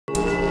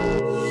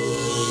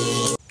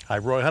Hi,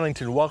 Roy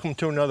Huntington. Welcome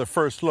to another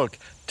First Look.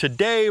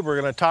 Today we're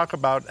going to talk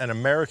about an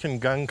American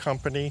gun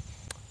company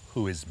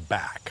who is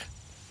back.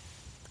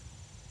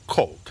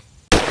 Colt.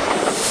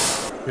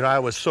 You know, I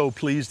was so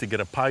pleased to get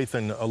a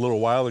Python a little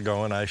while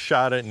ago, and I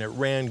shot it and it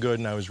ran good,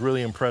 and I was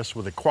really impressed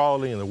with the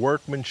quality and the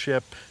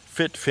workmanship,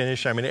 fit,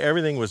 finish. I mean,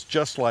 everything was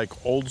just like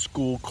old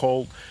school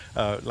Colt.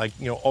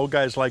 Old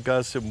guys like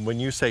us,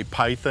 when you say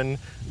Python,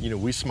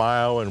 we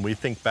smile and we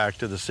think back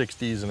to the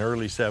 60s and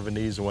early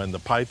 70s when the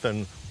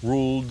Python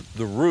ruled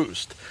the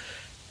roost.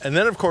 And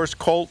then, of course,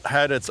 Colt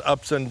had its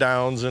ups and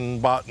downs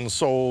and bought and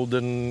sold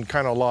and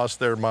kind of lost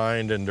their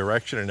mind and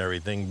direction and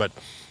everything. But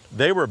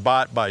they were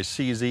bought by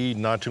CZ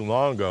not too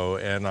long ago,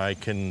 and I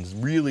can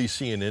really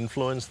see an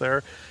influence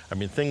there. I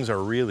mean, things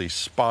are really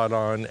spot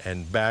on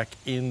and back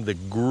in the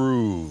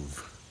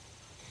groove.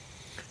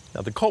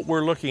 Now, the Colt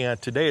we're looking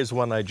at today is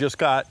one I just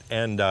got,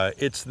 and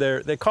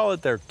they call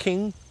it their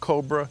King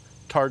Cobra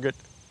Target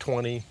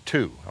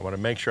 22. I want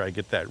to make sure I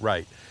get that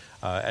right.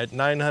 At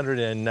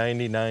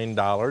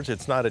 $999.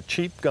 It's not a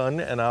cheap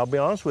gun, and I'll be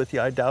honest with you,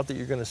 I doubt that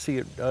you're going to see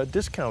it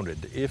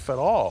discounted, if at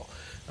all.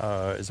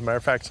 As a matter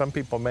of fact, some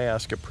people may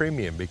ask a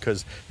premium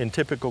because in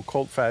typical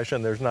Colt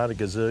fashion, there's not a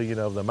gazillion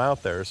of them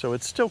out there. So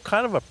it's still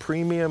kind of a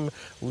premium,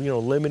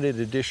 limited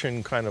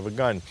edition kind of a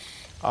gun.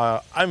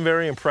 I'm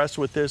very impressed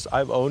with this.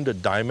 I've owned a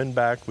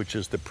Diamondback, which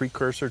is the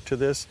precursor to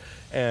this,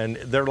 and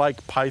they're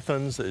like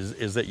Pythons,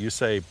 is that you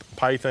say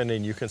Python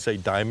and you can say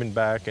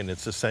Diamondback, and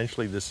it's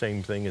essentially the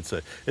same thing. It's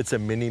a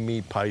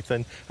mini-me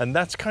Python, and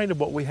that's kind of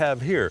what we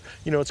have here.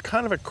 It's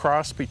kind of a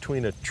cross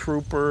between a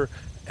Trooper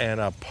and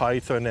a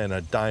Python and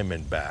a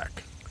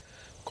Diamondback.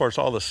 Of course,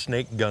 all the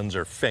snake guns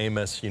are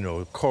famous,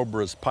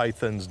 Cobras,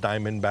 Pythons,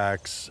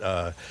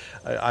 Diamondbacks.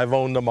 I've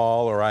owned them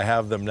all, or I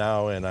have them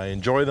now, and I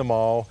enjoy them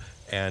all.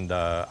 And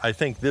I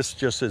think this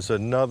just is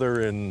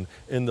another in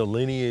the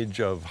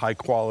lineage of high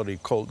quality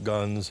Colt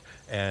guns.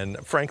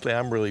 And frankly,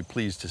 I'm really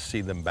pleased to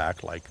see them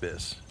back like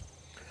this.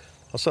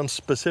 Well, some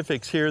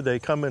specifics here, they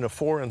come in a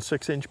 4 and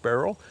 6 inch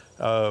barrel,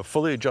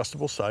 fully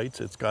adjustable sights.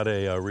 It's got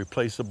a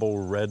replaceable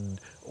red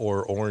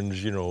or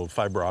orange,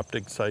 fiber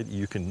optic sight.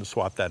 You can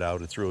swap that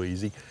out, it's real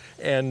easy.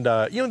 And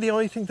the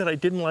only thing that I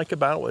didn't like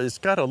about it was it's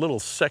got a little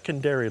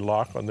secondary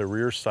lock on the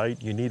rear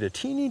sight. You need a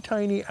teeny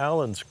tiny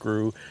Allen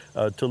screw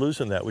to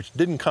loosen that, which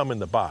didn't come in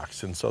the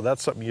box. And so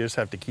that's something you just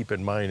have to keep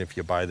in mind if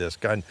you buy this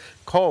gun.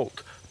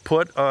 Colt,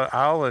 put an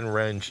Allen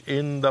wrench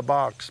in the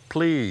box,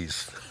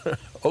 please.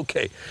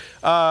 Okay,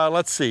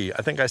 let's see.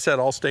 I think I said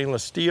all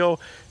stainless steel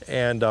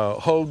and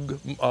Hogue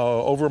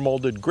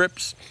overmolded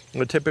grips,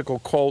 a typical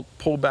Colt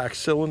pullback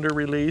cylinder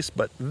release,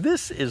 but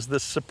this is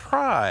the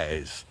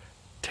surprise,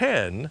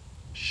 10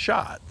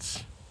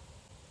 shots.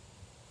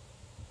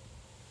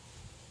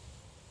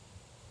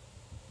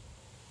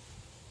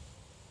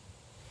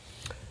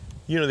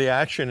 The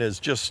action is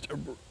just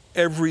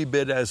every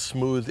bit as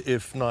smooth,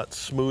 if not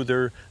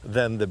smoother,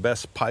 than the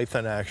best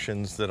Python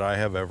actions that I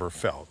have ever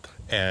felt.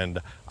 And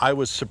I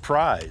was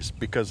surprised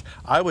because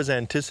I was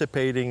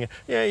anticipating,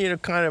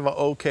 kind of an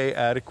okay,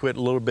 adequate,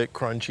 a little bit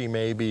crunchy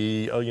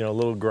maybe, a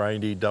little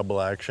grindy double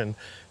action.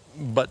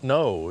 But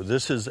no,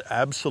 this is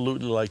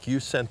absolutely like you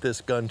sent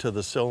this gun to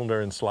the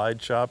cylinder and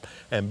slide shop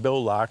and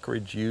Bill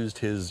Lockridge used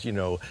his,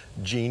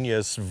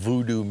 genius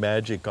voodoo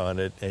magic on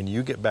it, and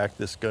you get back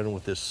this gun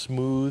with this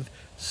smooth,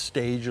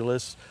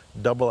 stageless,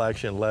 double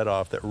action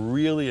let-off that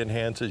really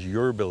enhances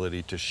your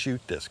ability to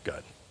shoot this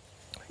gun.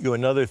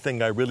 Another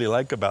thing I really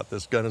like about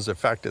this gun is the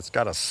fact it's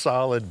got a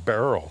solid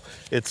barrel.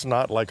 It's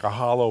not like a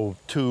hollow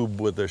tube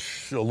with a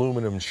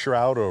aluminum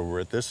shroud over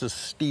it. This is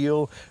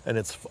steel, and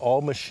it's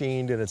all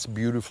machined, and it's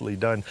beautifully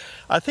done.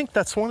 I think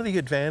that's one of the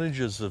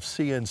advantages of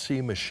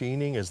CNC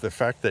machining is the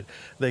fact that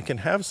they can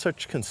have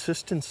such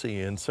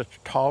consistency and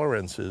such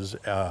tolerances,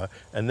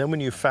 and then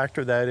when you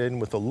factor that in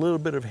with a little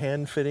bit of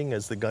hand fitting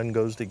as the gun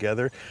goes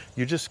together,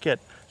 you just get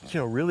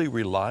really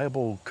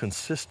reliable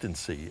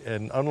consistency.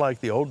 And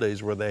unlike the old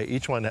days where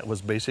each one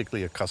was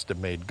basically a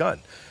custom-made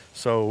gun.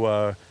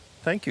 So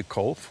thank you,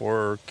 Colt,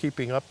 for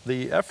keeping up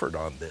the effort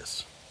on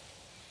this.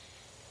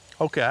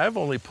 Okay, I've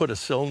only put a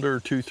cylinder or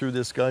two through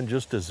this gun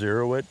just to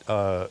zero it,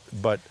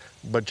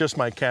 but just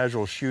my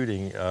casual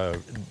shooting,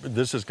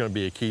 this is going to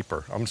be a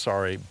keeper. I'm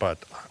sorry, but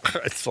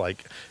it's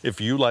like,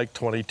 if you like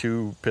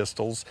 22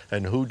 pistols,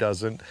 and who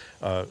doesn't,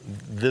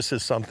 this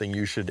is something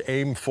you should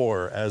aim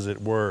for, as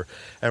it were.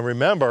 And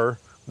remember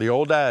the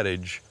old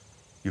adage,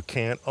 you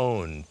can't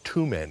own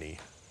too many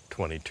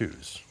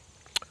 22s.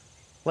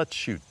 Let's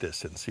shoot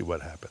this and see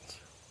what happens.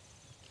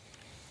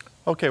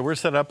 Okay, we're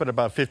set up at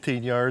about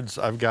 15 yards.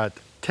 I've got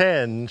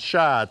 10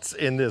 shots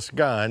in this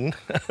gun.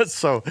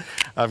 So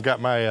I've got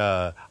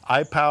my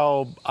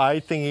iPal eye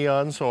thingy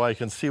on so I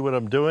can see what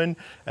I'm doing.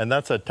 And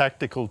that's a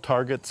tactical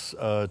target,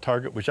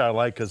 which I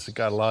like because it's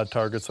got a lot of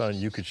targets on it.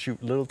 You could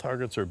shoot little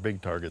targets or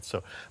big targets.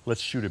 So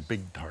let's shoot a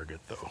big target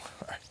though.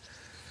 All right.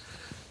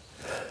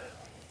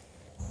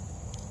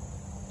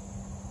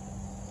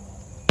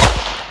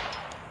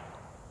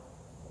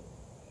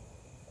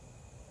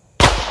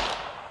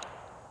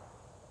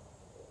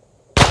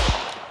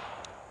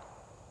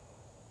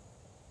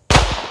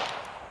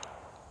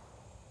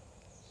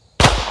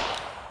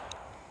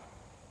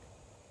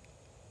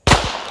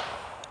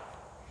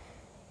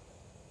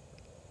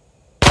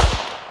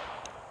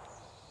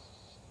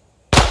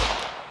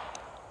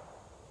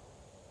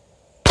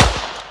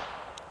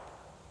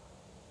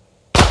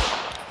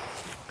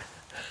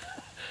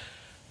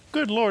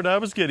 Good Lord, I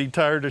was getting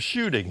tired of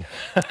shooting.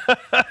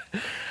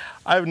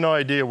 I have no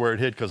idea where it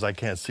hit because I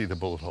can't see the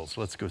bullet holes.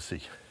 Let's go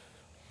see.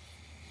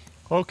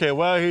 Okay,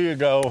 well, here you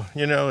go.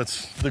 You know,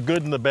 it's the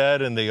good and the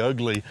bad and the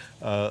ugly.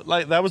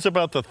 Like that was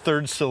about the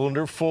third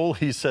cylinder full,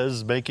 he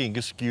says, making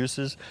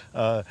excuses.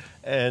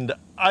 And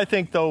I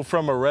think, though,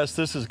 from a rest,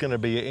 this is going to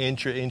be an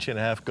inch and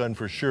a half gun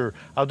for sure.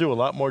 I'll do a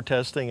lot more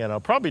testing, and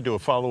I'll probably do a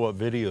follow-up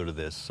video to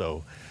this.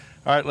 So,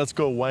 all right, let's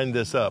go wind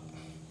this up.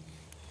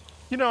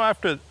 You know,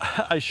 after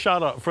I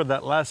shot for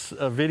that last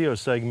video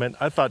segment,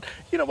 I thought,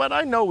 you know what,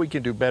 I know we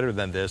can do better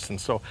than this.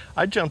 And so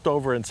I jumped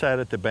over and sat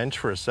at the bench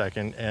for a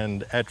second,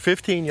 and at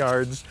 15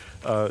 yards,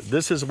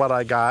 this is what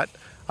I got.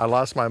 I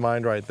lost my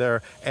mind right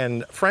there.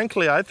 And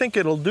frankly, I think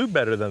it'll do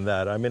better than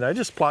that. I mean, I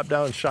just plopped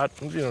down and shot,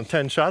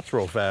 10 shots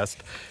real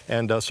fast.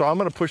 And so I'm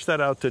gonna push that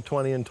out to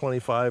 20 and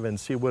 25 and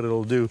see what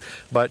it'll do.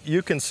 But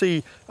you can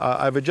see,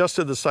 I've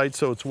adjusted the sight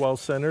so it's well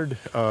centered.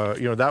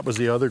 That was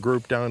the other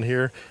group down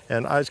here.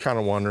 And I was kind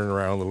of wandering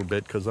around a little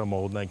bit because I'm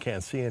old and I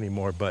can't see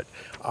anymore. But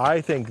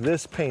I think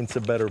this paints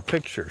a better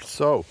picture.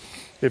 So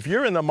if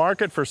you're in the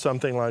market for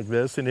something like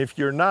this, and if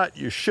you're not,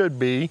 you should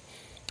be.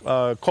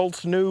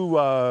 Colt's new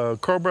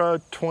Cobra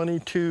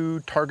 22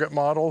 Target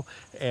model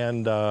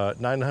and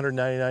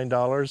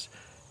 $999.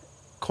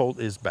 Colt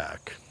is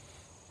back.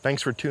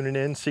 Thanks for tuning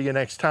in. See you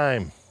next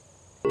time.